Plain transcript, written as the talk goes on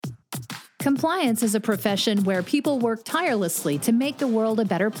Compliance is a profession where people work tirelessly to make the world a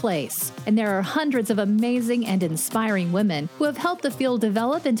better place. And there are hundreds of amazing and inspiring women who have helped the field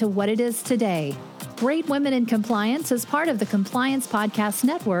develop into what it is today. Great Women in Compliance is part of the Compliance Podcast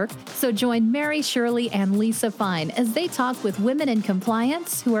Network, so join Mary Shirley and Lisa Fine as they talk with women in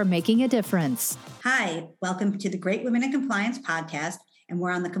compliance who are making a difference. Hi, welcome to the Great Women in Compliance Podcast, and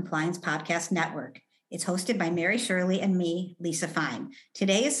we're on the Compliance Podcast Network. It's hosted by Mary Shirley and me, Lisa Fine.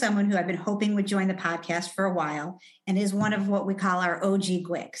 Today is someone who I've been hoping would join the podcast for a while and is one of what we call our OG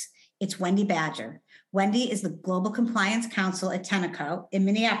GWICs. It's Wendy Badger. Wendy is the Global Compliance Counsel at Tenneco in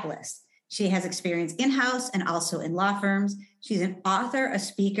Minneapolis. She has experience in-house and also in law firms. She's an author, a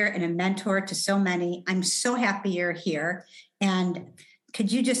speaker, and a mentor to so many. I'm so happy you're here. And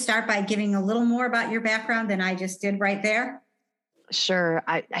could you just start by giving a little more about your background than I just did right there? Sure.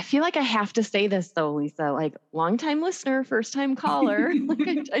 I feel like I have to say this though, Lisa, like longtime listener, first time caller.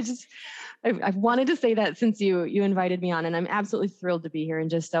 I've wanted to say that since you invited me on, and I'm absolutely thrilled to be here and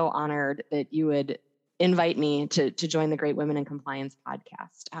just so honored that you would invite me to join the Great Women in Compliance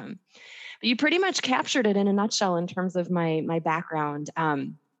podcast. But you pretty much captured it in a nutshell in terms of my background.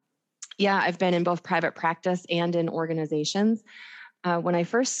 I've been in both private practice and in organizations. When I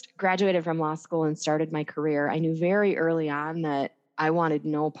first graduated from law school and started my career, I knew very early on that I wanted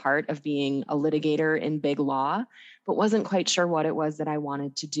no part of being a litigator in big law, but wasn't quite sure what it was that I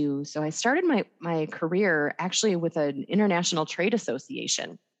wanted to do. So I started my career actually with an international trade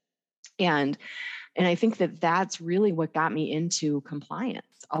association. And I think that that's really what got me into compliance.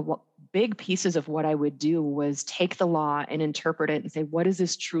 Big pieces of what I would do was take the law and interpret it and say, what does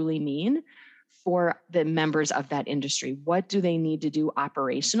this truly mean for the members of that industry? What do they need to do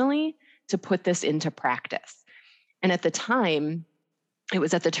operationally to put this into practice? And at the time, it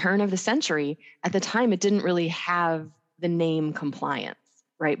was at the turn of the century. At the time, it didn't really have the name compliance,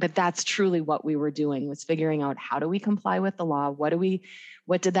 right? But that's truly what we were doing, was figuring out, how do we comply with the law?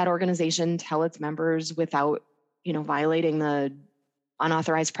 What did that organization tell its members without, violating the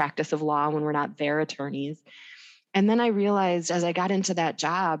unauthorized practice of law when we're not their attorneys? And then I realized as I got into that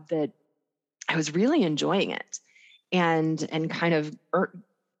job that I was really enjoying it and kind of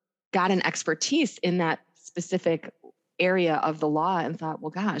got an expertise in that specific area of the law and thought,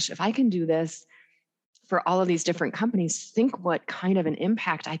 well, gosh, if I can do this for all of these different companies, think what kind of an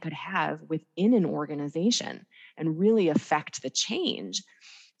impact I could have within an organization and really affect the change.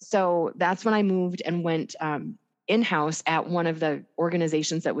 So that's when I moved and went in-house at one of the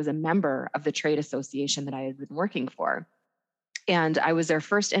organizations that was a member of the trade association that I had been working for. And I was their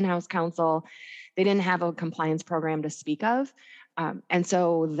first in-house counsel. They didn't have a compliance program to speak of. And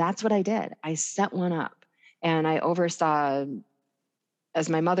so that's what I did. I set one up and I oversaw, as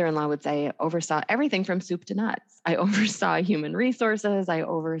my mother-in-law would say, oversaw everything from soup to nuts. I oversaw human resources. I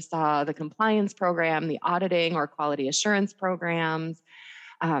oversaw the compliance program, the auditing or quality assurance programs,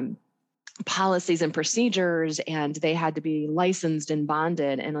 policies and procedures, and they had to be licensed and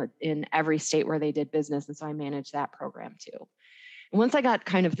bonded in every state where they did business. And so I managed that program too. And once I got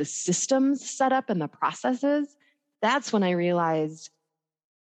kind of the systems set up and the processes, that's when I realized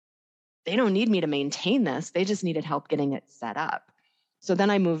they don't need me to maintain this. They just needed help getting it set up. So then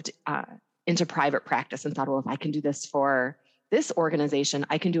I moved into private practice and thought, well, if I can do this for this organization,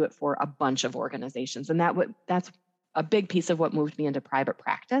 I can do it for a bunch of organizations. And that's a big piece of what moved me into private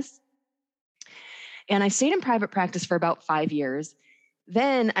practice. And I stayed in private practice for about 5 years.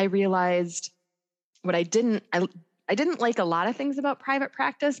 Then I realized I didn't like a lot of things about private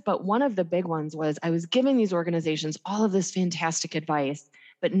practice, but one of the big ones was I was giving these organizations all of this fantastic advice,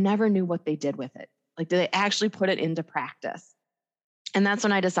 but never knew what they did with it. Like, did they actually put it into practice? And that's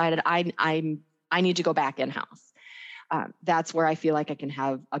when I decided I need to go back in-house. That's where I feel like I can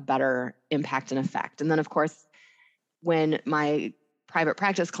have a better impact and effect. And then, of course, when my private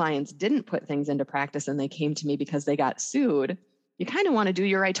practice clients didn't put things into practice and they came to me because they got sued, you kind of want to do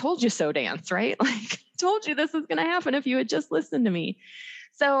your I told you so dance, right? Like, I told you this was going to happen if you had just listened to me.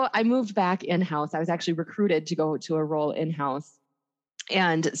 So I moved back in-house. I was actually recruited to go to a role in-house.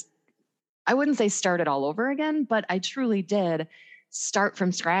 And I wouldn't say start it all over again, but I truly did start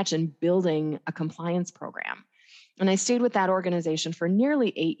from scratch and building a compliance program. And I stayed with that organization for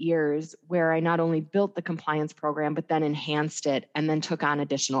nearly 8 years, where I not only built the compliance program, but then enhanced it and then took on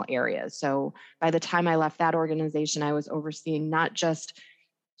additional areas. So by the time I left that organization, I was overseeing not just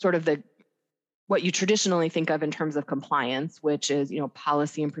sort of what you traditionally think of in terms of compliance, which is,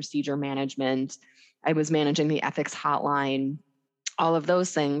 policy and procedure management. I was managing the ethics hotline, all of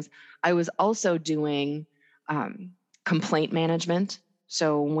those things. I was also doing complaint management.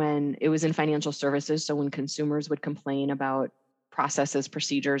 So when it was in financial services, so when consumers would complain about processes,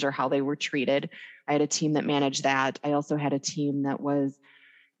 procedures, or how they were treated. I had a team that managed that. I also had a team that was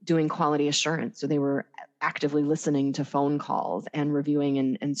doing quality assurance. So they were actively listening to phone calls and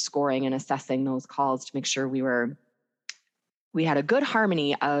reviewing and scoring and assessing those calls to make sure we had a good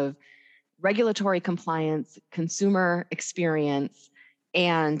harmony of regulatory compliance, consumer experience,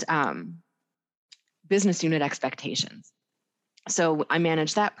 and business unit expectations. So I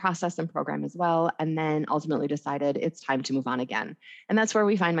managed that process and program as well, and then ultimately decided it's time to move on again. And that's where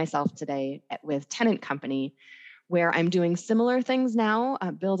we find myself today with Tennant Company, where I'm doing similar things now,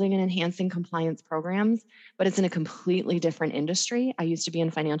 building and enhancing compliance programs, but it's in a completely different industry. I used to be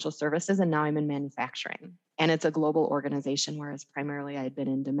in financial services, and now I'm in manufacturing. And it's a global organization, whereas primarily I had been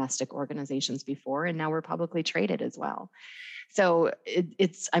in domestic organizations before, and now we're publicly traded as well. So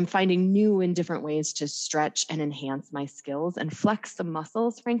I'm finding new and different ways to stretch and enhance my skills and flex some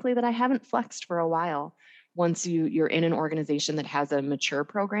muscles, frankly, that I haven't flexed for a while. Once you're in an organization that has a mature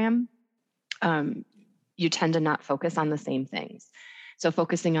program, you tend to not focus on the same things. So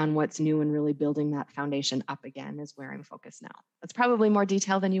focusing on what's new and really building that foundation up again is where I'm focused now. That's probably more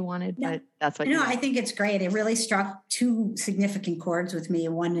detail than you wanted, but that's what I think it's great. It really struck two significant chords with me.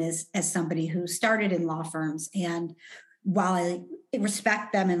 One is as somebody who started in law firms, and while I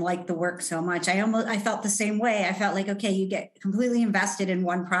respect them and like the work so much, I felt the same way. I felt like, okay, you get completely invested in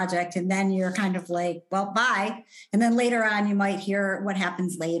one project and then you're kind of like, well, bye. And then later on, you might hear what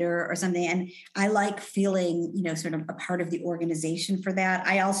happens later or something. And I like feeling, sort of a part of the organization for that.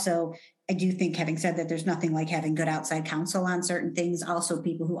 I do think, having said that, there's nothing like having good outside counsel on certain things. Also,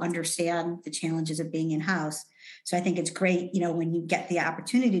 people who understand the challenges of being in-house. So I think it's great, when you get the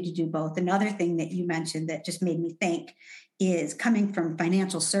opportunity to do both. Another thing that you mentioned that just made me think is coming from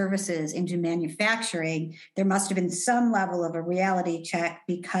financial services into manufacturing, there must have been some level of a reality check,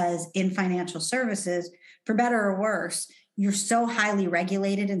 because in financial services, for better or worse, you're so highly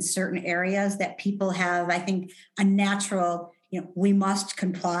regulated in certain areas that people have, I think, a natural, we must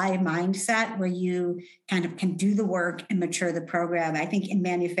comply mindset where you kind of can do the work and mature the program. I think in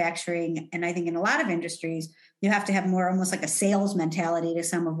manufacturing, and I think in a lot of industries, you have to have more almost like a sales mentality to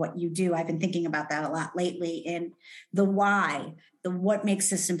some of what you do. I've been thinking about that a lot lately. And the why, what makes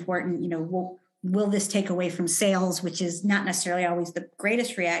this important, will this take away from sales, which is not necessarily always the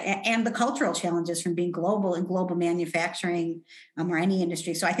greatest and the cultural challenges from being global and global manufacturing or any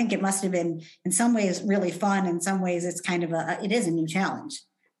industry. So I think it must have been in some ways really fun. In some ways it's kind of it is a new challenge.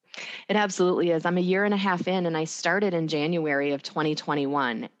 It absolutely is. I'm a year and a half in, and I started in January of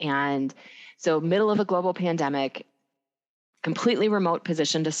 2021. And so middle of a global pandemic, completely remote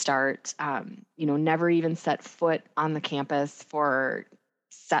position to start, never even set foot on the campus for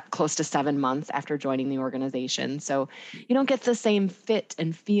close to 7 months after joining the organization. So you don't get the same fit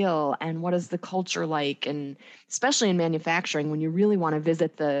and feel, and what is the culture like? And especially in manufacturing, when you really want to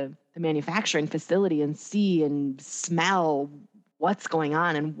visit the manufacturing facility and see and smell what's going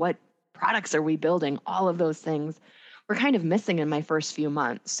on and what products are we building, all of those things were kind of missing in my first few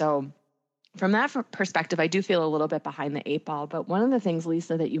months. So from that perspective, I do feel a little bit behind the 8 ball. But one of the things,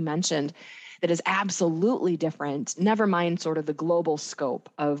 Lisa, that you mentioned that is absolutely different, never mind sort of the global scope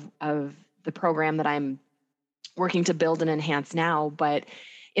of the program that I'm working to build and enhance now, but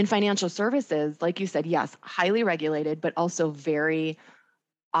in financial services, like you said, yes, highly regulated, but also very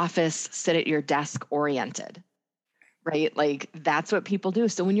office, sit at your desk oriented, right? Like that's what people do.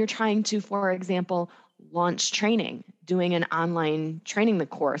 So when you're trying to, for example, launch training, doing an online training, the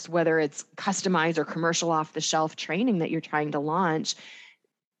course, whether it's customized or commercial off the shelf training that you're trying to launch,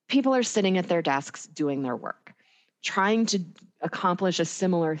 people are sitting at their desks doing their work. Trying to accomplish a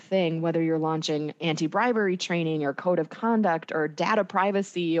similar thing, whether you're launching anti-bribery training or code of conduct or data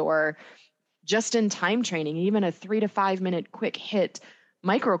privacy or just-in-time training, even a 3 to 5 minute quick hit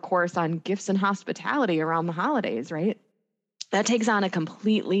micro course on gifts and hospitality around the holidays, right? That takes on a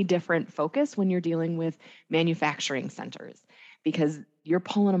completely different focus when you're dealing with manufacturing centers, because you're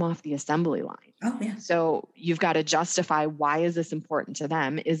pulling them off the assembly line. Oh, yeah. So you've got to justify, why is this important to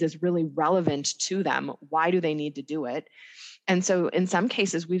them? Is this really relevant to them? Why do they need to do it? And so in some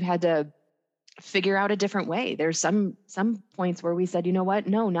cases, we've had to figure out a different way. There's some points where we said, you know what?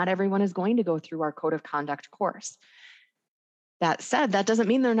 No, not everyone is going to go through our code of conduct course. That said, that doesn't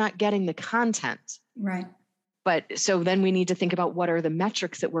mean they're not getting the content. Right. But so then we need to think about what are the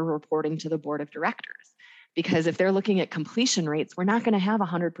metrics that we're reporting to the board of directors. Because if they're looking at completion rates, we're not going to have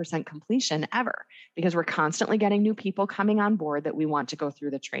 100% completion ever, because we're constantly getting new people coming on board that we want to go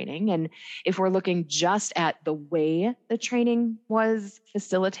through the training. And if we're looking just at the way the training was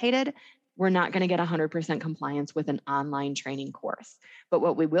facilitated, we're not going to get 100% compliance with an online training course. But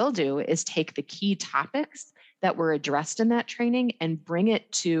what we will do is take the key topics that were addressed in that training and bring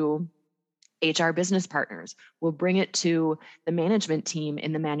it to HR business partners. We'll bring it to the management team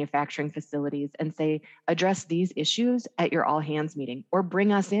in the manufacturing facilities and say, address these issues at your all hands meeting, or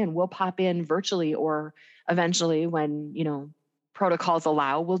bring us in. We'll pop in virtually, or eventually when, protocols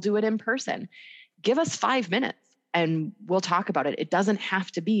allow, we'll do it in person. Give us 5 minutes and we'll talk about it. It doesn't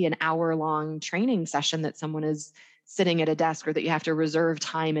have to be an hour-long training session that someone is sitting at a desk, or that you have to reserve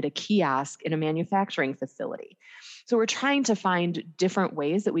time at a kiosk in a manufacturing facility. So we're trying to find different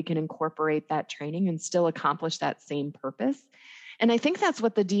ways that we can incorporate that training and still accomplish that same purpose. And I think that's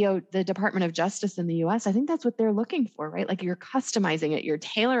what the Department of Justice in the US, I think that's what they're looking for, right? Like, you're customizing it, you're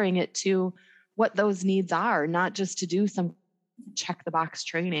tailoring it to what those needs are, not just to do some check the box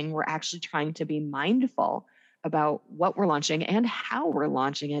training. We're actually trying to be mindful about what we're launching and how we're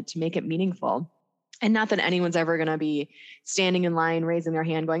launching it to make it meaningful. And not that anyone's ever going to be standing in line, raising their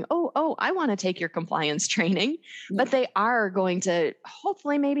hand going, oh, I want to take your compliance training, but they are going to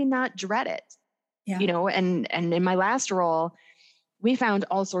hopefully maybe not dread it. Yeah. And in my last role, we found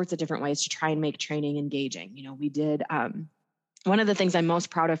all sorts of different ways to try and make training engaging. We did, one of the things I'm most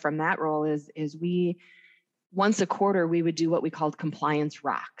proud of from that role is we, once a quarter, we would do what we called Compliance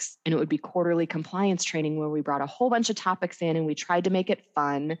Rocks. And it would be quarterly compliance training where we brought a whole bunch of topics in and we tried to make it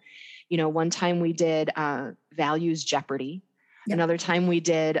fun. One time we did Values Jeopardy. Yep. Another time we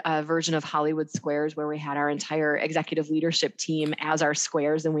did a version of Hollywood Squares where we had our entire executive leadership team as our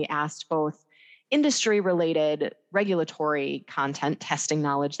squares, and we asked both industry-related regulatory content, testing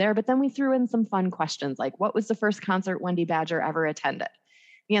knowledge there, but then we threw in some fun questions like, what was the first concert Wendy Badger ever attended?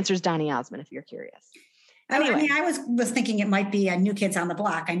 The answer is Donny Osmond, if you're curious. Anyway. I was thinking it might be New Kids on the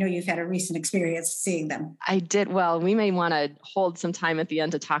Block. I know you've had a recent experience seeing them. I did. Well, we may want to hold some time at the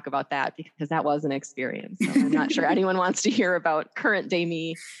end to talk about that, because that was an experience. So I'm not sure anyone wants to hear about current day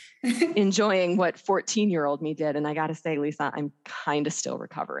me enjoying what 14-year-old me did. And I got to say, Lisa, I'm kind of still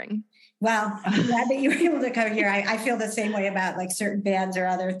recovering. Well, I'm glad that you were able to come here. I feel the same way about like certain bands or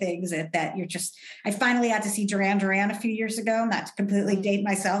other things that you're just, I finally got to see Duran Duran a few years ago, not to completely date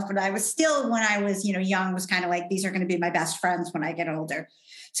myself, but I was still, when I was, young, was kind of like, these are going to be my best friends when I get older.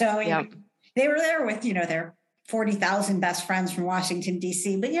 So they were there with, their 40,000 best friends from Washington,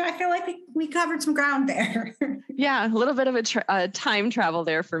 D.C. But I feel like we covered some ground there. Yeah, a little bit of a time travel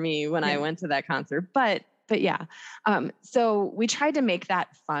there for me when I went to that concert. But yeah, so we tried to make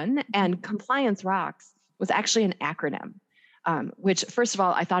that fun, and Compliance Rocks was actually an acronym, which, first of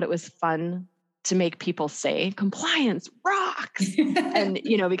all, I thought it was fun to make people say compliance rocks. And,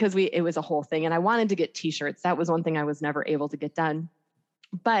 because it was a whole thing, and I wanted to get t-shirts. That was one thing I was never able to get done,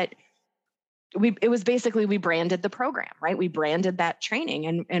 but it was basically, we branded the program, right? We branded that training,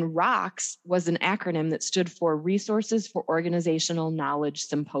 and ROCKS was an acronym that stood for Resources for Organizational Knowledge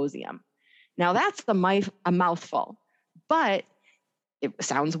Symposium. Now that's a mouthful, but it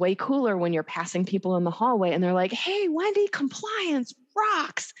sounds way cooler when you're passing people in the hallway and they're like, hey, Wendy, compliance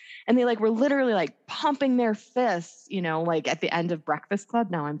rocks. And they were literally pumping their fists, like at the end of Breakfast Club.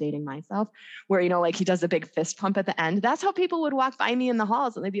 Now I'm dating myself, where, he does a big fist pump at the end. That's how people would walk by me in the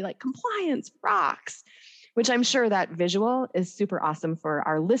halls, and they'd be like, compliance rocks, which I'm sure that visual is super awesome for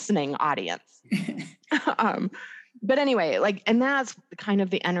our listening audience. But anyway, and that's kind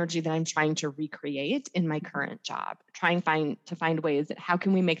of the energy that I'm trying to recreate in my current job, trying to find ways that how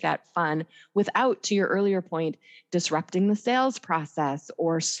can we make that fun without, to your earlier point, disrupting the sales process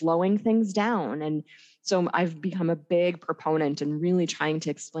or slowing things down. And so I've become a big proponent and really trying to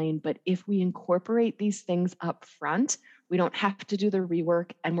explain, but if we incorporate these things up front, we don't have to do the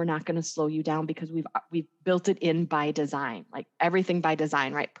rework, and we're not going to slow you down because we've built it in by design, like everything by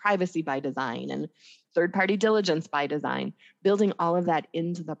design, right? Privacy by design and third-party diligence by design. Building all of that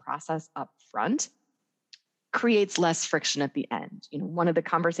into the process up front creates less friction at the end. One of the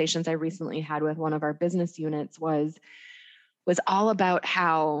conversations I recently had with one of our business units was all about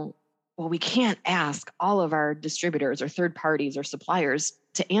how, well, we can't ask all of our distributors or third parties or suppliers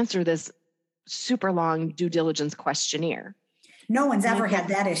to answer this super long due diligence questionnaire. No one's ever had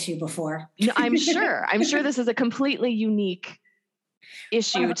that issue before. No, I'm sure this is a completely unique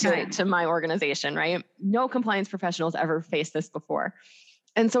issue to my organization, right? No compliance professionals ever faced this before.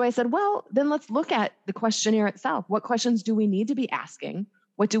 And so I said, well, then let's look at the questionnaire itself. What questions do we need to be asking?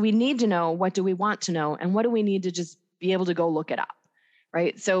 What do we need to know? What do we want to know? And what do we need to just be able to go look it up,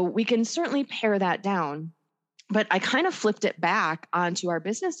 right? So we can certainly pare that down. But I kind of flipped it back onto our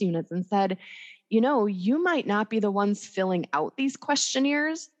business units and said, you might not be the ones filling out these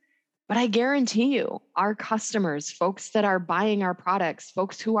questionnaires, but I guarantee you, our customers, folks that are buying our products,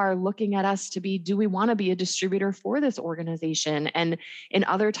 folks who are looking at us to be, do we want to be a distributor for this organization? And in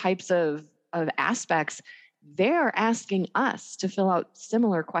other types of aspects, they're asking us to fill out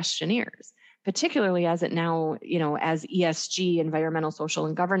similar questionnaires, particularly as it now, as ESG, environmental, social,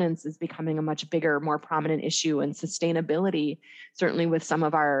 and governance is becoming a much bigger, more prominent issue, and sustainability, certainly with some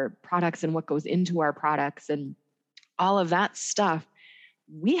of our products and what goes into our products and all of that stuff,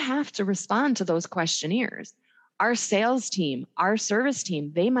 we have to respond to those questionnaires. Our sales team, our service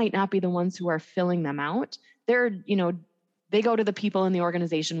team, they might not be the ones who are filling them out. They go to the people in the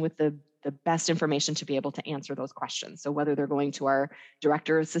organization with the best information to be able to answer those questions. So whether they're going to our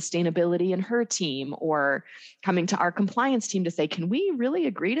director of sustainability and her team, or coming to our compliance team to say, can we really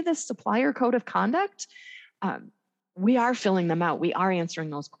agree to this supplier code of conduct? We are filling them out. We are answering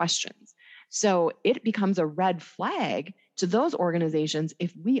those questions. So it becomes a red flag to those organizations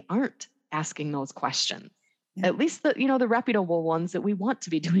if we aren't asking those questions, at least the reputable ones that we want to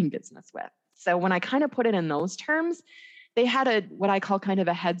be doing business with. So when I kind of put it in those terms, they had what I call kind of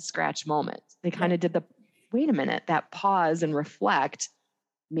a head scratch moment. They kind of did wait a minute, that pause and reflect,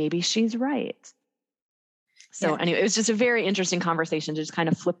 maybe she's right. So anyway, it was just a very interesting conversation to just kind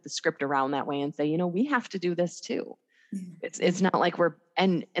of flip the script around that way and say, we have to do this too. It's not like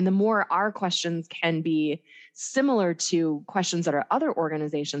and the more our questions can be similar to questions that our other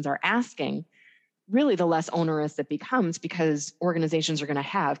organizations are asking, really the less onerous it becomes, because organizations are going to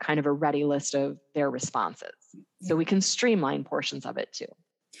have kind of a ready list of their responses. So we can streamline portions of it too.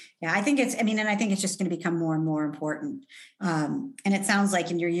 Yeah, I think it's just going to become more and more important. And it sounds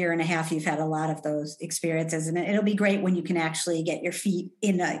like in your year and a half, you've had a lot of those experiences, and it'll be great when you can actually get your feet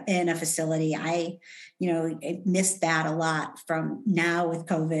in a facility. I missed that a lot from now with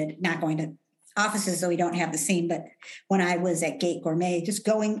COVID, not going to offices, so we don't have the same. But when I was at Gate Gourmet, just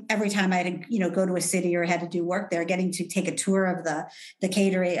going every time I had to, go to a city or had to do work there, getting to take a tour of the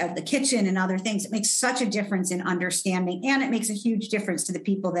catering of the kitchen and other things, it makes such a difference in understanding, and it makes a huge difference to the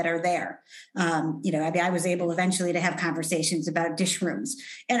people that are there. I was able eventually to have conversations about dish rooms,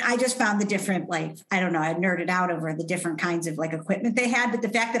 and I just found the different, I nerded out over the different kinds of equipment they had, but the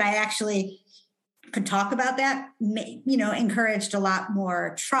fact that I actually could talk about that, encouraged a lot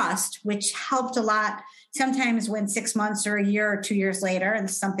more trust, which helped a lot sometimes when 6 months or a year or 2 years later, and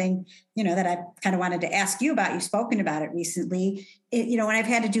something, that I kind of wanted to ask you about, you've spoken about it recently, when I've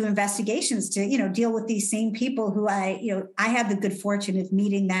had to do investigations to, deal with these same people who I had the good fortune of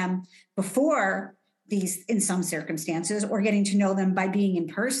meeting them before these, in some circumstances, or getting to know them by being in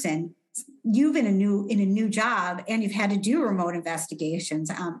person. You've been in a new job, and you've had to do remote investigations.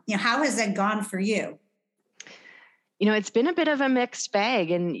 How has that gone for you? It's been a bit of a mixed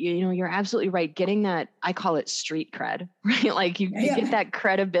bag, and you're absolutely right. Getting that, I call it street cred, right? You get that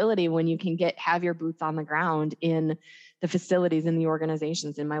credibility when you can have your boots on the ground in the facilities and the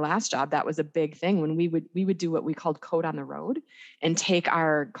organizations. In my last job, that was a big thing when we would do what we called Code on the Road, and take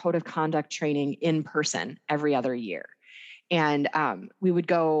our code of conduct training in person every other year. And we would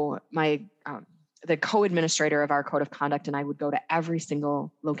go, the co-administrator of our code of conduct and I would go to every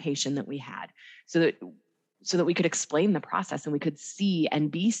single location that we had, so that we could explain the process and we could see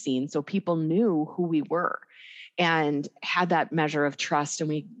and be seen, so people knew who we were and had that measure of trust, and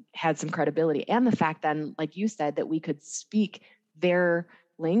we had some credibility. And the fact then, like you said, that we could speak their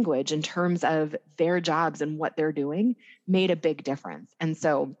language in terms of their jobs and what they're doing made a big difference. And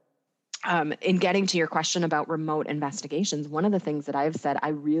so in getting to your question about remote investigations, one of the things that I've said I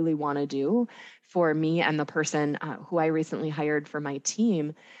really want to do for me and the person who I recently hired for my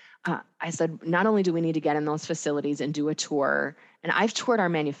team, I said, not only do we need to get in those facilities and do a tour, and I've toured our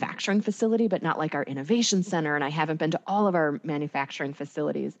manufacturing facility, but not like our innovation center, and I haven't been to all of our manufacturing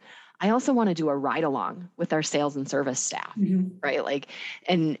facilities. I also want to do a ride along with our sales and service staff, right?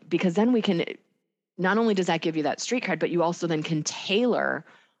 And because then we can, not only does that give you that street cred, but you also then can tailor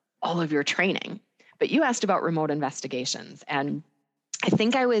all of your training. But you asked about remote investigations, and I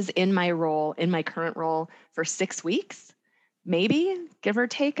think I was in my current role for 6 weeks, maybe give or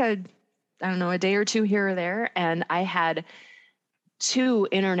take a day or two here or there. And I had 2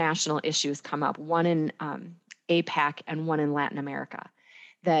 international issues come up, one in APAC and one in Latin America,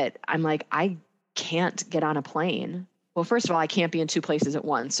 that I'm like, I can't get on a plane. Well, first of all, I can't be in 2 places at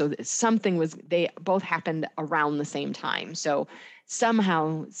once. So they both happened around the same time. So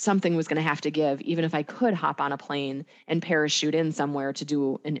somehow something was going to have to give, even if I could hop on a plane and parachute in somewhere to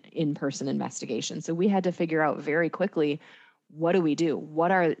do an in-person investigation. So we had to figure out very quickly, what do we do? What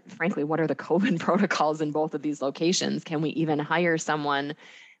are the COVID protocols in both of these locations? Can we even hire someone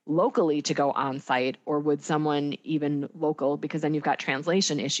locally to go on site, or would someone even local, because then you've got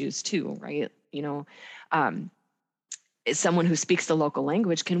translation issues too, right? Is someone who speaks the local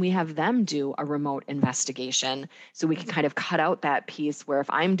language, can we have them do a remote investigation so we can kind of cut out that piece where if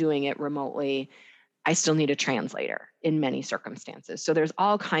I'm doing it remotely, I still need a translator in many circumstances. So there's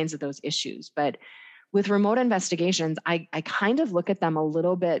all kinds of those issues. But with remote investigations, I kind of look at them a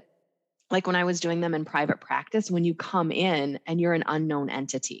little bit like when I was doing them in private practice, when you come in and you're an unknown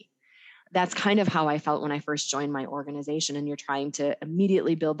entity. That's kind of how I felt when I first joined my organization, and you're trying to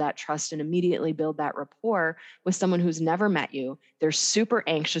immediately build that trust and immediately build that rapport with someone who's never met you. They're super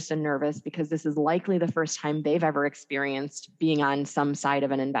anxious and nervous because this is likely the first time they've ever experienced being on some side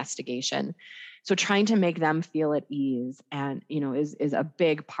of an investigation. So trying to make them feel at ease and, is a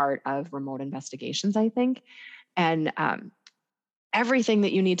big part of remote investigations, I think. And everything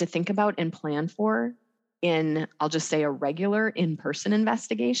that you need to think about and plan for in, I'll just say, a regular in-person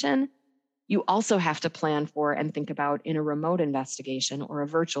investigation, you also have to plan for and think about in a remote investigation or a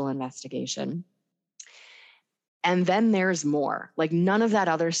virtual investigation. And then there's more. Like, none of that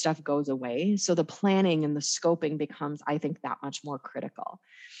other stuff goes away. So the planning and the scoping becomes, I think, that much more critical.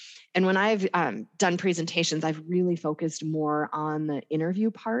 And when I've done presentations, I've really focused more on the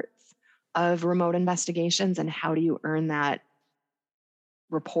interview parts of remote investigations and how do you earn that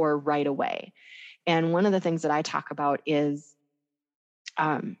rapport right away. And one of the things that I talk about is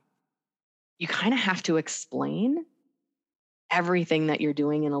you kind of have to explain everything that you're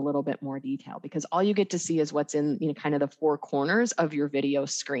doing in a little bit more detail, because all you get to see is what's in, kind of the four corners of your video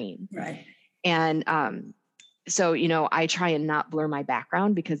screen. Right. And so, I try and not blur my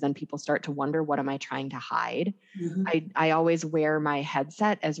background, because then people start to wonder, what am I trying to hide? Mm-hmm. I always wear my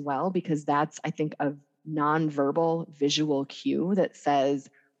headset as well, because that's, I think, a nonverbal visual cue that says,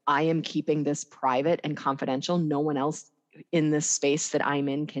 I am keeping this private and confidential. No one else in this space that I'm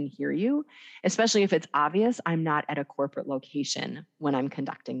in can hear you, especially if it's obvious I'm not at a corporate location when I'm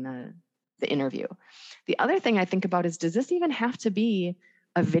conducting the interview. The other thing I think about is, does this even have to be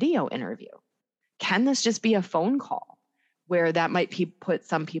a video interview? Can this just be a phone call, where that might put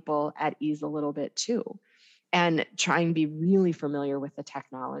some people at ease a little bit too? And try and be really familiar with the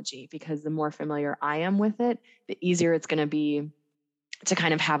technology, because the more familiar I am with it, the easier it's going to be to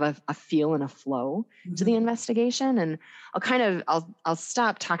kind of have a feel and a flow to the investigation. And I'll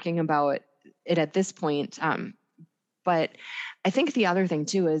stop talking about it at this point. But I think the other thing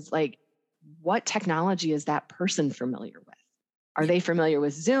too is, like, what technology is that person familiar with? Are they familiar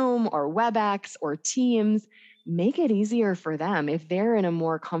with Zoom or WebEx or Teams? Make it easier for them. If they're in a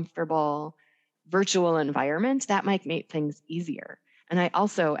more comfortable virtual environment, that might make things easier. And I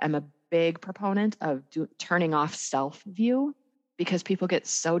also am a big proponent of turning off self view, because people get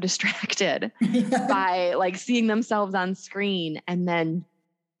so distracted by like seeing themselves on screen. And then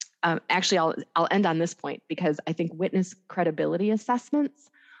actually, I'll end on this point, because I think witness credibility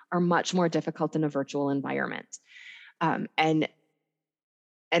assessments are much more difficult in a virtual environment.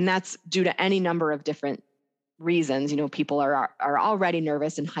 And that's due to any number of different reasons. People are already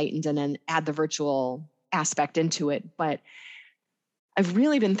nervous and heightened, and then add the virtual aspect into it. But I've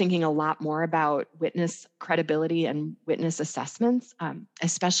really been thinking a lot more about witness credibility and witness assessments,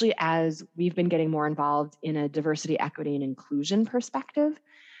 especially as we've been getting more involved in a diversity, equity, and inclusion perspective.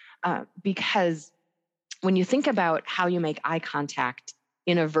 Because when you think about how you make eye contact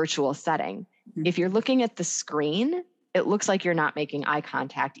in a virtual setting, if you're looking at the screen, it looks like you're not making eye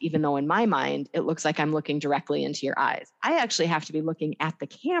contact, even though in my mind, it looks like I'm looking directly into your eyes. I actually have to be looking at the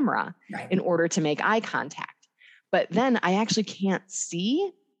camera in order to make eye contact. But then I actually can't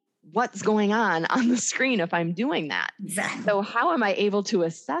see what's going on the screen if I'm doing that. Exactly. So how am I able to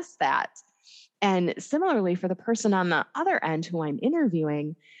assess that? And similarly, for the person on the other end who I'm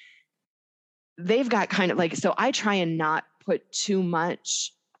interviewing, they've got kind of like, so I try and not put too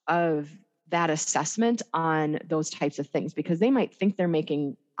much of that assessment on those types of things, because they might think they're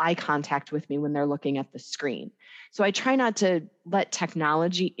making eye contact with me when they're looking at the screen. So I try not to let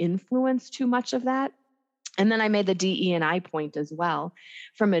technology influence too much of that. And then I made the DE&I point as well,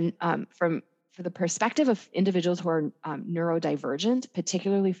 for the perspective of individuals who are neurodivergent,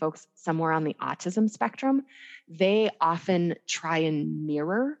 particularly folks somewhere on the autism spectrum. They often try and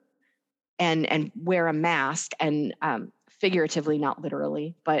mirror and wear a mask, and figuratively, not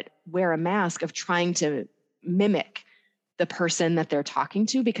literally, but wear a mask of trying to mimic the person that they're talking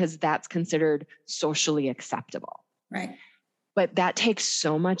to, because that's considered socially acceptable. Right. But that takes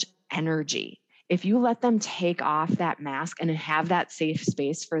so much energy. If you let them take off that mask and have that safe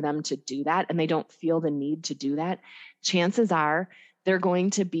space for them to do that, and they don't feel the need to do that, chances are they're going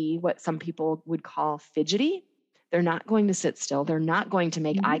to be what some people would call fidgety. They're not going to sit still. They're not going to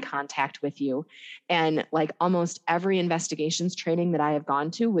make eye contact with you. And like almost every investigations training that I have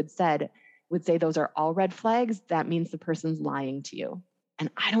gone to would say those are all red flags. That means the person's lying to you. And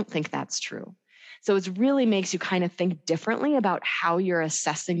I don't think that's true. So it really makes you kind of think differently about how you're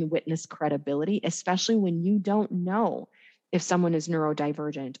assessing witness credibility, especially when you don't know if someone is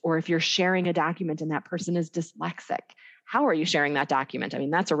neurodivergent or if you're sharing a document and that person is dyslexic. How are you sharing that document? I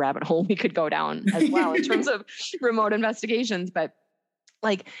mean, that's a rabbit hole we could go down as well in terms of remote investigations. But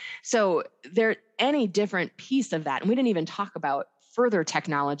so there, any different piece of that, and we didn't even talk about further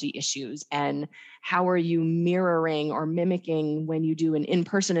technology issues and how are you mirroring or mimicking when you do an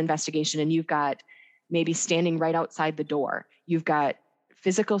in-person investigation and you've got maybe standing right outside the door, you've got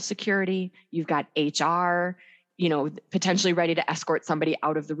physical security, you've got HR, potentially ready to escort somebody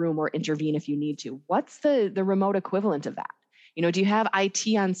out of the room or intervene if you need to. What's the remote equivalent of that? Do you have IT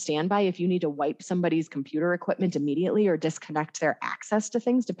on standby if you need to wipe somebody's computer equipment immediately or disconnect their access to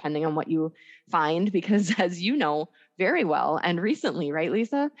things, depending on what you find? Because as you know very well, and recently, right,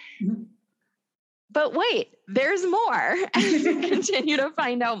 Lisa? Mm-hmm. But wait, there's more. As you continue to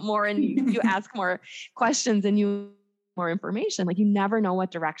find out more and you ask more questions and you more information, you never know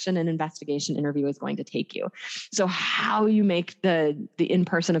what direction an investigation interview is going to take you. So how you make the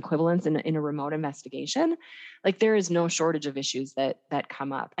in-person equivalents in a remote investigation, there is no shortage of issues that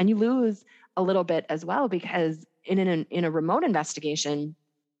come up. And you lose a little bit as well, because in a remote investigation,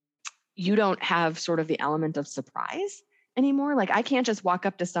 you don't have sort of the element of surprise anymore. I can't just walk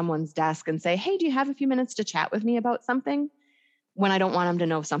up to someone's desk and say, hey, do you have a few minutes to chat with me about something, when I don't want them to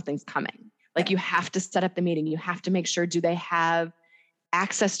know something's coming. You have to set up the meeting. You have to make sure, do they have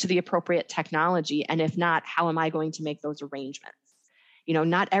access to the appropriate technology? And if not, how am I going to make those arrangements?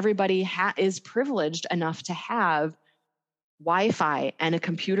 Not everybody is privileged enough to have Wi-Fi and a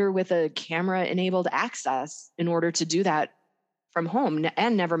computer with a camera-enabled access in order to do that from home,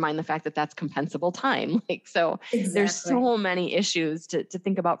 and never mind the fact that that's compensable time. Exactly. There's so many issues to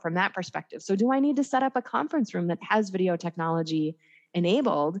think about from that perspective. So do I need to set up a conference room that has video technology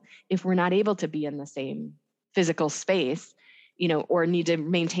enabled if we're not able to be in the same physical space, or need to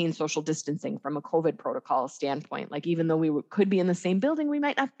maintain social distancing from a COVID protocol standpoint? Even though we could be in the same building, we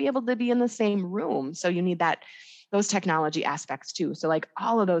might not be able to be in the same room. So you need those technology aspects too. So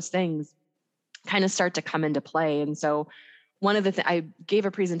all of those things kind of start to come into play. And so one of the I gave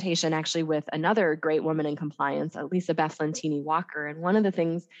a presentation actually with another great woman in compliance, Lisa Beth Lentini Walker. And one of the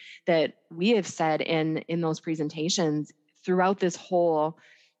things that we have said in those presentations throughout this whole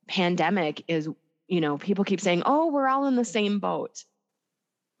pandemic is, people keep saying, oh, we're all in the same boat.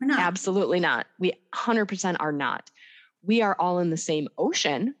 We're not. Absolutely not. We 100% are not. We are all in the same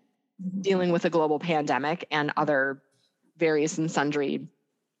ocean, dealing with a global pandemic and other various and sundry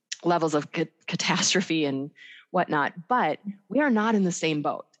levels of catastrophe and whatnot, but we are not in the same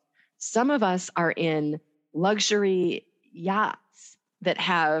boat. Some of us are in luxury yachts that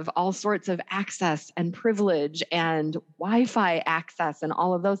have all sorts of access and privilege and Wi-Fi access and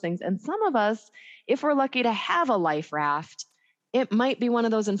all of those things. And some of us, if we're lucky to have a life raft, it might be one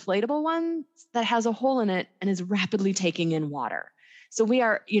of those inflatable ones that has a hole in it and is rapidly taking in water. So we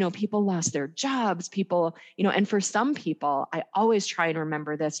are, people lost their jobs, people, and for some people, I always try and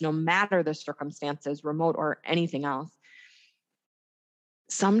remember this, no matter the circumstances, remote or anything else.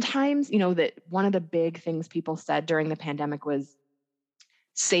 Sometimes, that one of the big things people said during the pandemic was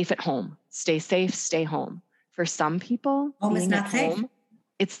safe at home, stay safe, stay home. For some people, home is not safe. Home,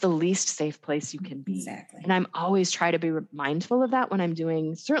 it's the least safe place you can be. Exactly. And I'm always try to be mindful of that when I'm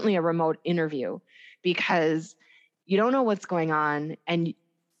doing certainly a remote interview, because you don't know what's going on and,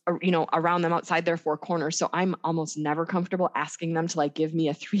 around them outside their four corners. So I'm almost never comfortable asking them to give me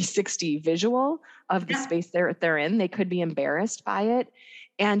a 360 visual of the space they're in. They could be embarrassed by it.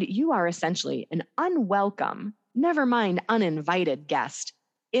 And you are essentially an unwelcome, never mind uninvited guest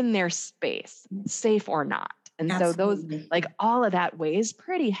in their space, safe or not. And Absolutely. So those, all of that weighs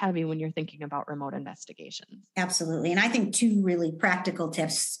pretty heavy when you're thinking about remote investigations. Absolutely. And I think two really practical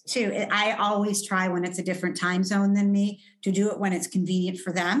tips too. I always try when it's a different time zone than me to do it when it's convenient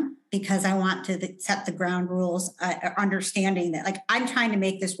for them, because I want to set the ground rules, understanding that I'm trying to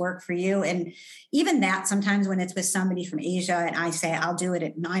make this work for you. And even that sometimes when it's with somebody from Asia and I say, I'll do it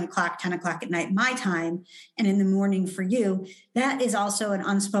at 9 o'clock, 10 o'clock at night, my time, and in the morning for you, that is also an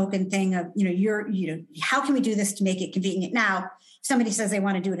unspoken thing of, how can we do this to make it convenient? Now, somebody says they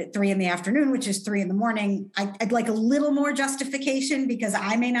want to do it at 3 p.m, which is 3 a.m. I'd like a little more justification, because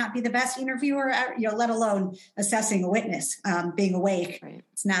I may not be the best interviewer, let alone assessing a witness, being awake. Right.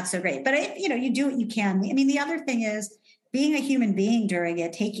 It's not so great. But, you do what you can. I mean, the other thing is, being a human being during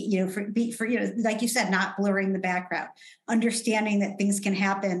it, like you said, not blurring the background, understanding that things can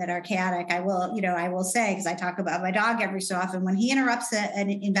happen that are chaotic. I will say, because I talk about my dog every so often, when he interrupts an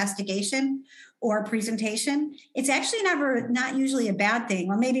investigation or a presentation, it's actually not usually a bad thing.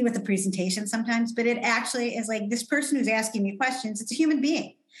 Well, maybe with the presentation sometimes, but it actually is like, this person who's asking me questions, it's a human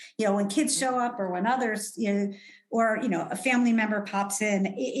being. When kids show up or when others, or a family member pops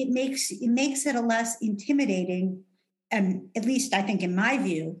in, it makes it a less intimidating, and at least I think in my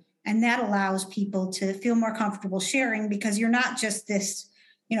view, and that allows people to feel more comfortable sharing, because you're not just this,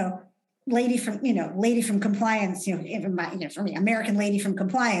 lady from compliance, for me, American lady from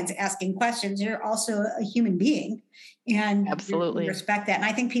compliance asking questions. You're also a human being, and absolutely you respect that. And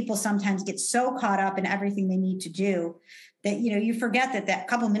I think people sometimes get so caught up in everything they need to do that, you forget that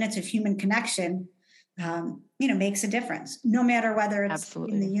couple minutes of human connection, makes a difference, no matter whether it's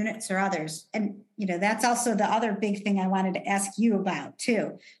absolutely in the units or others. And, that's also the other big thing I wanted to ask you about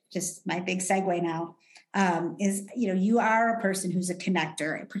too, just my big segue now, is, you are a person who's a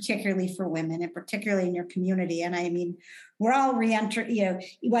connector, particularly for women and particularly in your community. And I mean, we're all re-entering,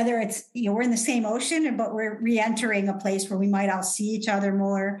 whether it's, we're in the same ocean, but we're re-entering a place where we might all see each other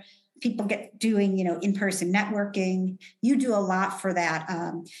more. People get doing, in-person networking. You do a lot for that.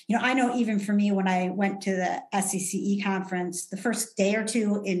 I know even for me, when I went to the SCCE conference, the first day or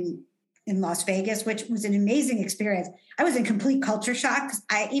two in Las Vegas, which was an amazing experience, I was in complete culture shock, because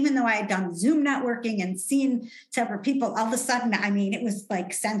even though I had done Zoom networking and seen several people, all of a sudden, it was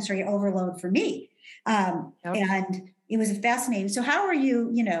like sensory overload for me. And it was fascinating. So how are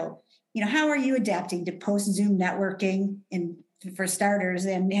you, how are you adapting to post-Zoom networking, and for starters,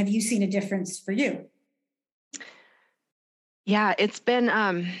 and have you seen a difference for you? Yeah, it's been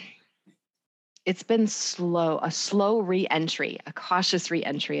a slow re-entry, a cautious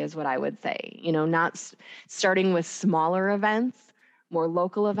re-entry is what I would say. Not starting with smaller events, more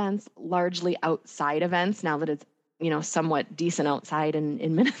local events, largely outside events. Now that it's somewhat decent outside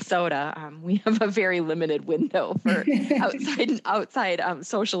in Minnesota, we have a very limited window for outside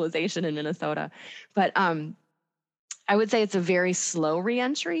socialization in Minnesota, but I would say it's a very slow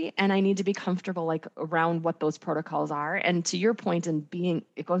reentry, and I need to be comfortable around what those protocols are. And to your point,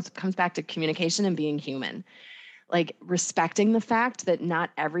 comes back to communication and being human, respecting the fact that not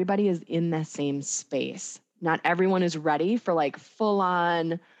everybody is in the same space. Not everyone is ready for full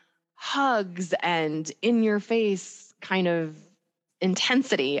on hugs and in your face kind of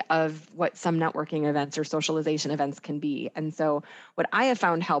intensity of what some networking events or socialization events can be. And so what I have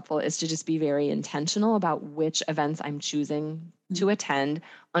found helpful is to just be very intentional about which events I'm choosing to attend,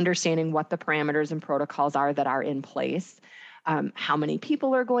 understanding what the parameters and protocols are that are in place, how many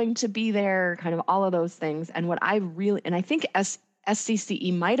people are going to be there, kind of all of those things. And I think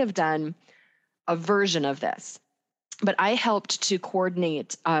SCCE might have done a version of this, but I helped to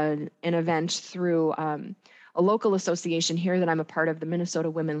coordinate an event through a local association here that I'm a part of, the Minnesota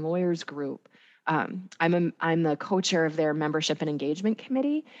Women Lawyers Group. I'm the co-chair of their membership and engagement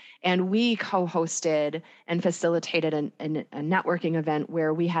committee, and we co-hosted and facilitated a networking event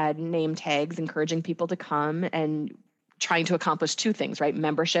where we had name tags encouraging people to come and trying to accomplish two things, right?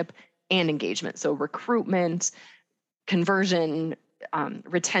 Membership and engagement. So recruitment, conversion,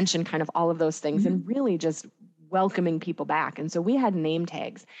 retention, kind of all of those things, and really just welcoming people back. And so we had name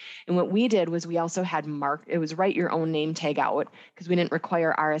tags. And what we did was we also had it was write your own name tag out, because we didn't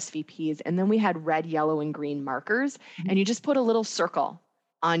require RSVPs. And then we had red, yellow, and green markers. And you just put a little circle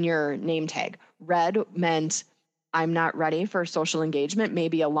on your name tag. Red meant I'm not ready for social engagement.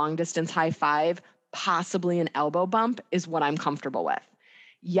 Maybe a long distance high five, possibly an elbow bump is what I'm comfortable with.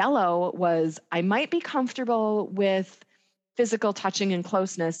 Yellow was I might be comfortable with physical touching and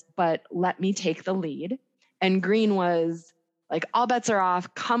closeness, but let me take the lead. And green was all bets are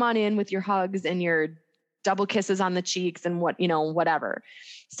off. Come on in with your hugs and your double kisses on the cheeks and whatever.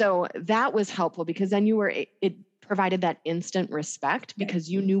 So that was helpful, because then it provided that instant respect, because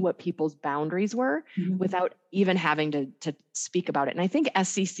you knew what people's boundaries were without even having to speak about it. And I think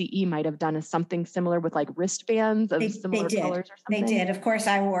SCCE might have done something similar with wristbands of similar colors or something. They did. Of course,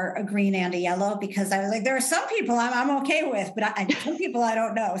 I wore a green and a yellow, because I was there are some people I'm okay with, but some people I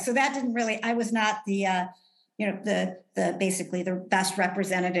don't know. So that didn't really, I was not the basically the best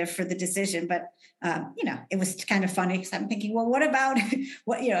representative for the decision. But, it was kind of funny, because I'm thinking, well, what about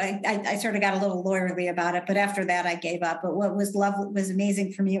I sort of got a little lawyerly about it, but after that I gave up. But what was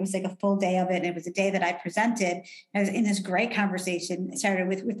amazing for me, it was a full day of it. And it was a day that I presented. I was in this great conversation. I started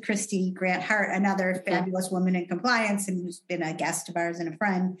with Christy Grant Hart, another fabulous woman in compliance, and who's been a guest of ours and a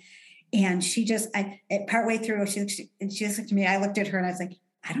friend. And she just, partway through, she just looked at me. I looked at her and I was like,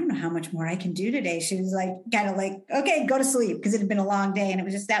 I don't know how much more I can do today. She was like, kind of like, okay, go to sleep, because it had been a long day. And it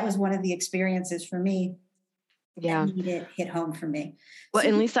was just, that was one of the experiences for me. Yeah. That needed hit home for me. Well, So,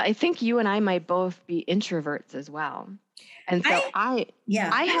 and Lisa, I think you and I might both be introverts as well. And so I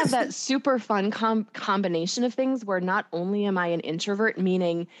have that super fun combination of things where not only am I an introvert,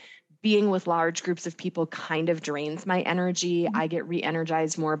 meaning being with large groups of people kind of drains my energy. I get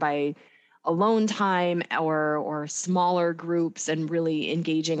re-energized more by alone time or smaller groups and really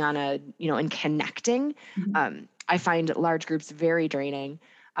engaging on and connecting. I find large groups very draining.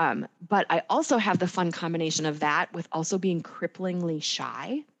 But I also have the fun combination of that with also being cripplingly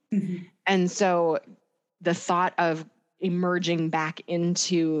shy. And so the thought of emerging back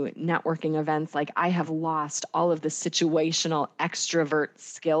into networking events, like I have lost all of the situational extrovert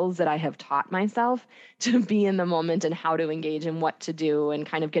skills that I have taught myself to be in the moment and how to engage and what to do and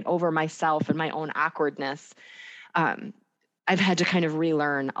kind of get over myself and my own awkwardness. I've had to kind of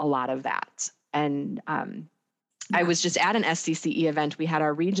relearn a lot of that. And I was just at an SCCE event. We had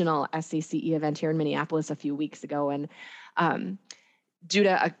our regional SCCE event here in Minneapolis a few weeks ago. And due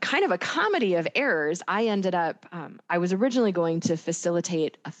to a kind of a comedy of errors, I ended up, I was originally going to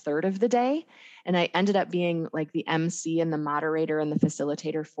facilitate a third of the day. And I ended up being like the MC and the moderator and the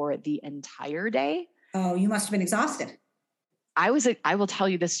facilitator for the entire day. Oh, you must have been exhausted. I will tell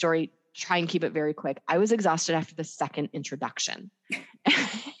you this story, try and keep it very quick. I was exhausted after the second introduction.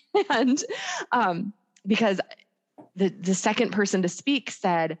 And because the second person to speak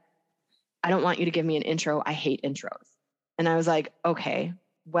said, I don't want you to give me an intro. I hate intros. And I was like, okay,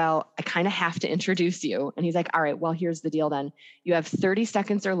 well, I kind of have to introduce you. And he's like, all right, well, here's the deal then. You have 30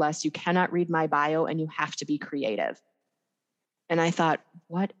 seconds or less. You cannot read my bio and you have to be creative. And I thought,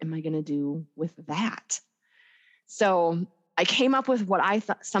 what am I going to do with that? So I came up with what I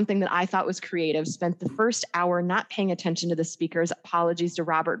thought, something that I thought was creative, spent the first hour not paying attention to the speakers. Apologies to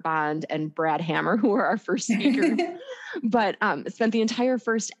Robert Bond and Brad Hammer, who were our first speakers, but spent the entire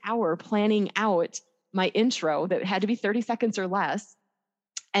first hour planning out my intro that had to be 30 seconds or less.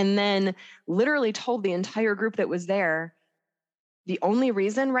 And then literally told the entire group that was there, the only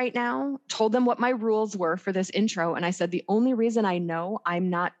reason right now, told them what my rules were for this intro. And I said, the only reason I know I'm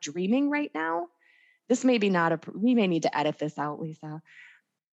not dreaming right now, this may be we may need to edit this out, Lisa.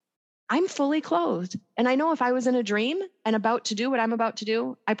 I'm fully clothed. And I know if I was in a dream and about to do what I'm about to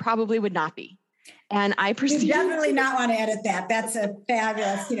do, I probably would not be. And I proceeded. You definitely not want to edit that. That's a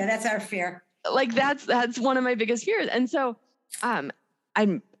fabulous, that's our fear. Like that's one of my biggest fears. And so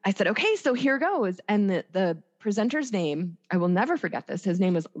I said, okay, so here goes. And the presenter's name, I will never forget this. His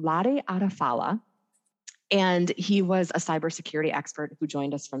name was Lade Adafala. And he was a cybersecurity expert who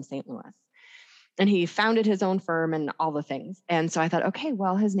joined us from St. Louis. And he founded his own firm and all the things. And so I thought, okay,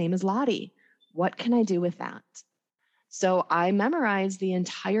 well, his name is Lade. What can I do with that? So I memorized the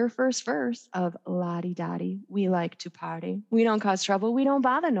entire first verse of Lottie Dottie. We like to party. We don't cause trouble. We don't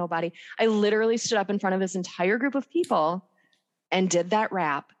bother nobody. I literally stood up in front of this entire group of people and did that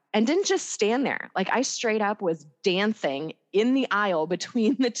rap and didn't just stand there. Like I straight up was dancing in the aisle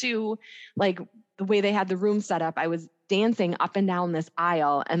between the two, like the way they had the room set up. I was dancing up and down this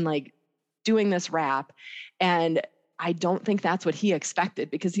aisle and like doing this rap. And I don't think that's what he expected,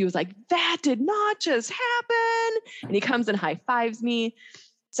 because he was like, that did not just happen. And he comes and high fives me.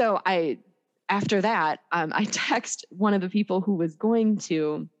 So after that, I text one of the people who was going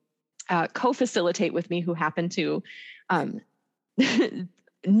to co-facilitate with me, who happened to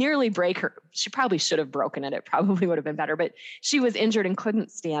nearly break her. She probably should have broken it. It probably would have been better, but she was injured and couldn't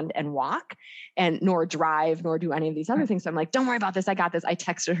stand and walk and nor drive, nor do any of these other things. So I'm like, don't worry about this. I got this. I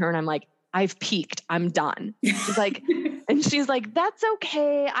texted her and I'm like, I've peaked. I'm done. She's like, and she's like, that's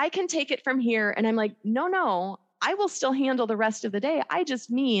okay. I can take it from here. And I'm like, no, I will still handle the rest of the day. I just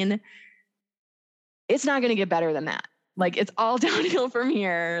mean, it's not going to get better than that. Like it's all downhill from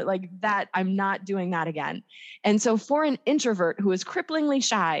here. Like that, I'm not doing that again. And so for an introvert who is cripplingly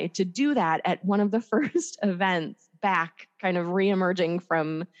shy to do that at one of the first events back, kind of reemerging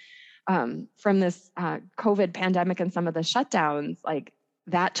from this COVID pandemic and some of the shutdowns, like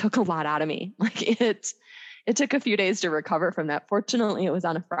that took a lot out of me. Like it took a few days to recover from that. Fortunately, it was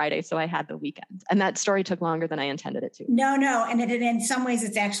on a Friday, so I had the weekend. And that story took longer than I intended it to. No. And in some ways,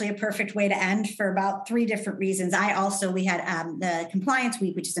 it's actually a perfect way to end for about 3 different reasons. We had the Compliance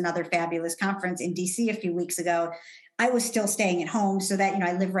Week, which is another fabulous conference in DC a few weeks ago. I was still staying at home so that,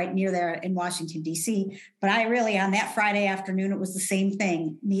 I live right near there in Washington, DC. But I really, on that Friday afternoon, it was the same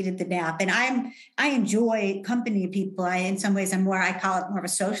thing, needed the nap. And I enjoy company of people. In some ways, I call it more of a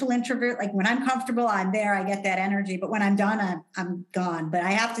social introvert. Like when I'm comfortable, I'm there, I get that energy. But when I'm done, I'm gone. But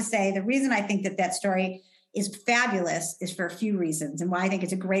I have to say, the reason I think that story is fabulous is for a few reasons, and why I think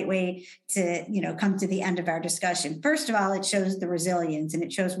it's a great way to, come to the end of our discussion. First of all, it shows the resilience, and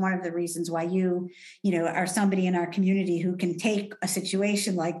it shows one of the reasons why you are somebody in our community who can take a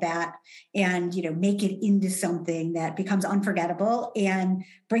situation like that and, make it into something that becomes unforgettable and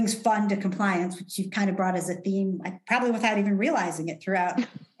brings fun to compliance, which you've kind of brought as a theme, probably without even realizing it throughout.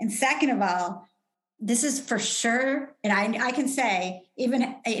 And second of all, this is for sure, and I can say,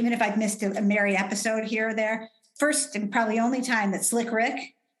 even if I've missed a Mary episode here or there, first and probably only time that Slick Rick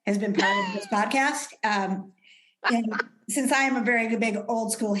has been part of this podcast. And since I am a very big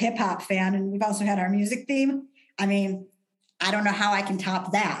old school hip hop fan, and we've also had our music theme, I don't know how I can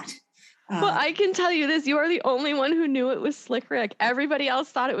top that. Well, I can tell you this: you are the only one who knew it was Slick Rick. Everybody else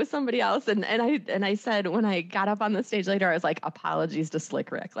thought it was somebody else, and I said when I got up on the stage later, I was like, apologies to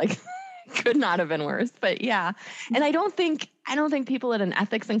Slick Rick, like. Could not have been worse, but yeah. And I don't think people at an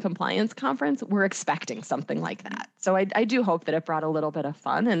ethics and compliance conference were expecting something like that. So I do hope that it brought a little bit of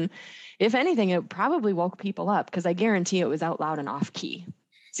fun. And if anything, it probably woke people up, because I guarantee it was out loud and off key.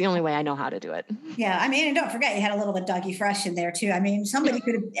 It's the only way I know how to do it. Yeah. And don't forget, you had a little bit Dougie Fresh in there too. Somebody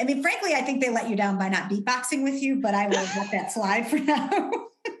could have, frankly, I think they let you down by not beatboxing with you, but I will let that slide for now.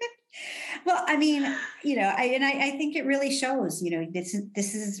 Well, I think it really shows, this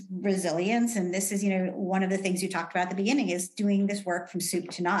is resilience. And this is, one of the things you talked about at the beginning is doing this work from soup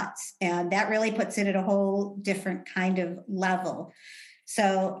to nuts. And that really puts it at a whole different kind of level.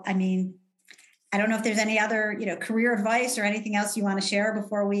 So, I don't know if there's any other, career advice or anything else you want to share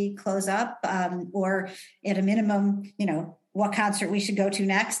before we close up, or at a minimum, what concert we should go to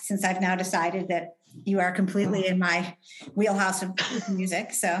next, since I've now decided that you are completely in my wheelhouse of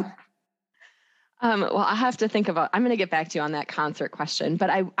music. So. Well, I have to think about, I'm going to get back to you on that concert question, but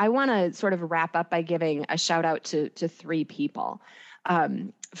I want to sort of wrap up by giving a shout out to three people.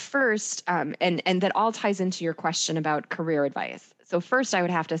 First, and that all ties into your question about career advice. So first, I would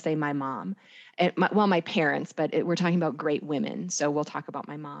have to say my mom, my parents, but we're talking about great women. So we'll talk about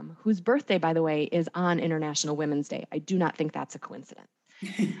my mom, whose birthday, by the way, is on International Women's Day. I do not think that's a coincidence.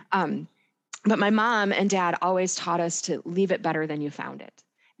 But my mom and dad always taught us to leave it better than you found it.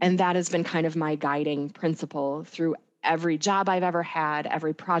 And that has been kind of my guiding principle through every job I've ever had,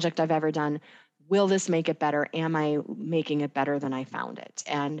 every project I've ever done. Will this make it better? Am I making it better than I found it?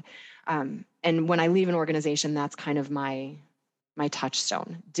 And when I leave an organization, that's kind of my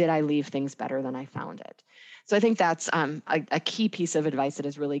touchstone. Did I leave things better than I found it? So I think that's a key piece of advice that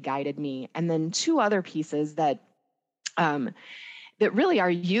has really guided me. And then two other pieces that really are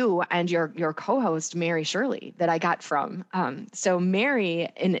you and your co-host, Mary Shirley, that I got from. So Mary,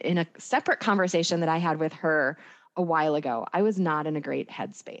 in a separate conversation that I had with her a while ago, I was not in a great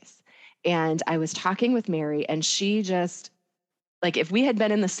headspace. And I was talking with Mary, and she just, like, if we had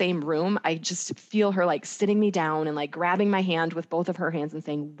been in the same room, I just feel her like sitting me down and like grabbing my hand with both of her hands and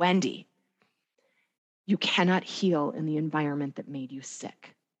saying, Wendy, you cannot heal in the environment that made you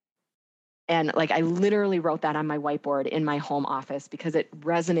sick. And like, I literally wrote that on my whiteboard in my home office because it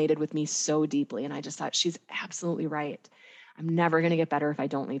resonated with me so deeply. And I just thought, she's absolutely right. I'm never going to get better if I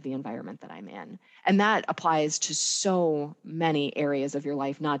don't leave the environment that I'm in. And that applies to so many areas of your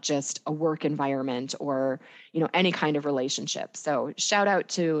life, not just a work environment or, any kind of relationship. So shout out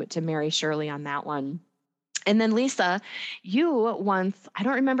to Mary Shirley on that one. And then Lisa, you once, I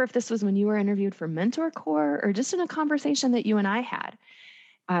don't remember if this was when you were interviewed for Mentor Core or just in a conversation that you and I had.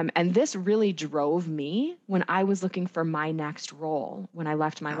 And this really drove me when I was looking for my next role. When I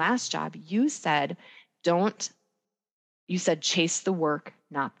left my last job, you said, chase the work,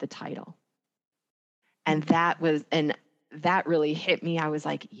 not the title. And that really hit me. I was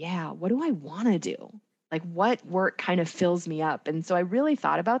like, yeah, what do I want to do? Like, what work kind of fills me up? And so I really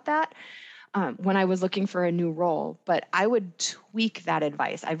thought about that when I was looking for a new role, but I would tweak that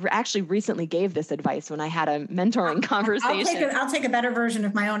advice. I've actually recently gave this advice when I had a mentoring conversation. I'll take a better version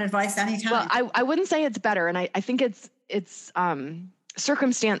of my own advice anytime. Well, I wouldn't say it's better. And I think it's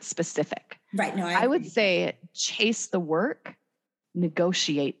circumstance specific. Right. No, I would say chase the work,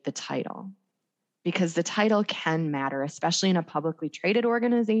 negotiate the title, because the title can matter, especially in a publicly traded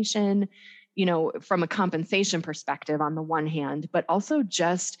organization, from a compensation perspective on the one hand, but also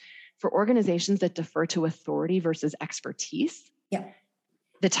just for organizations that defer to authority versus expertise. Yeah.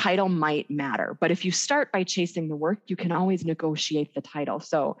 The title might matter, but if you start by chasing the work, you can always negotiate the title.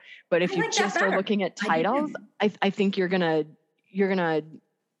 So, but if you just are looking at titles, I think you're gonna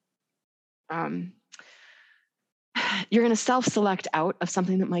self-select out of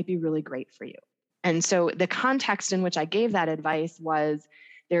something that might be really great for you. And so the context in which I gave that advice was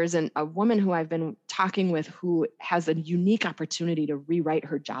there's a woman who I've been talking with who has a unique opportunity to rewrite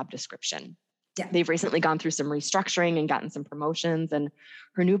her job description. Yeah. They've recently gone through some restructuring and gotten some promotions. And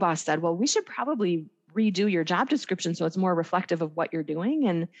her new boss said, well, we should probably redo your job description so it's more reflective of what you're doing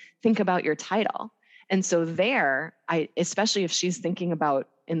and think about your title. And so especially if she's thinking about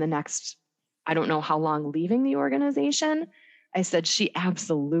in the next, I don't know how long, leaving the organization, I said she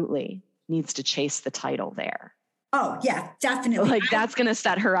absolutely needs to chase the title there. Oh, yeah, definitely. Like that's going to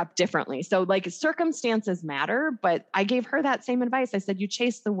set her up differently. So like circumstances matter, but I gave her that same advice. I said, you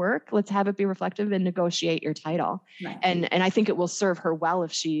chase the work, let's have it be reflective and negotiate your title. Right. And I think it will serve her well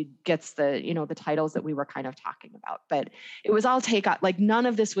if she gets the titles that we were kind of talking about. But it was all like none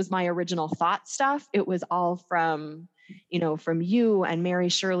of this was my original thought stuff. It was all from you and Mary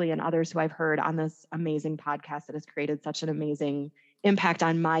Shirley and others who I've heard on this amazing podcast that has created such an amazing impact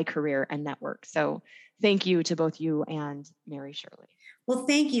on my career and network. So thank you to both you and Mary Shirley. Well,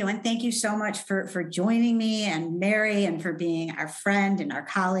 thank you. And thank you so much for joining me and Mary and for being our friend and our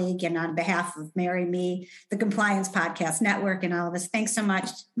colleague. And on behalf of Mary, me, the Compliance Podcast Network and all of us, thanks so much,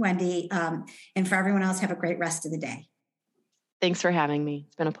 Wendy. And for everyone else, have a great rest of the day. Thanks for having me.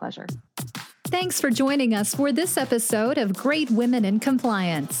 It's been a pleasure. Thanks for joining us for this episode of Great Women in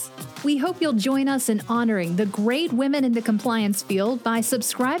Compliance. We hope you'll join us in honoring the great women in the compliance field by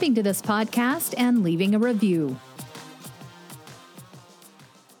subscribing to this podcast and leaving a review.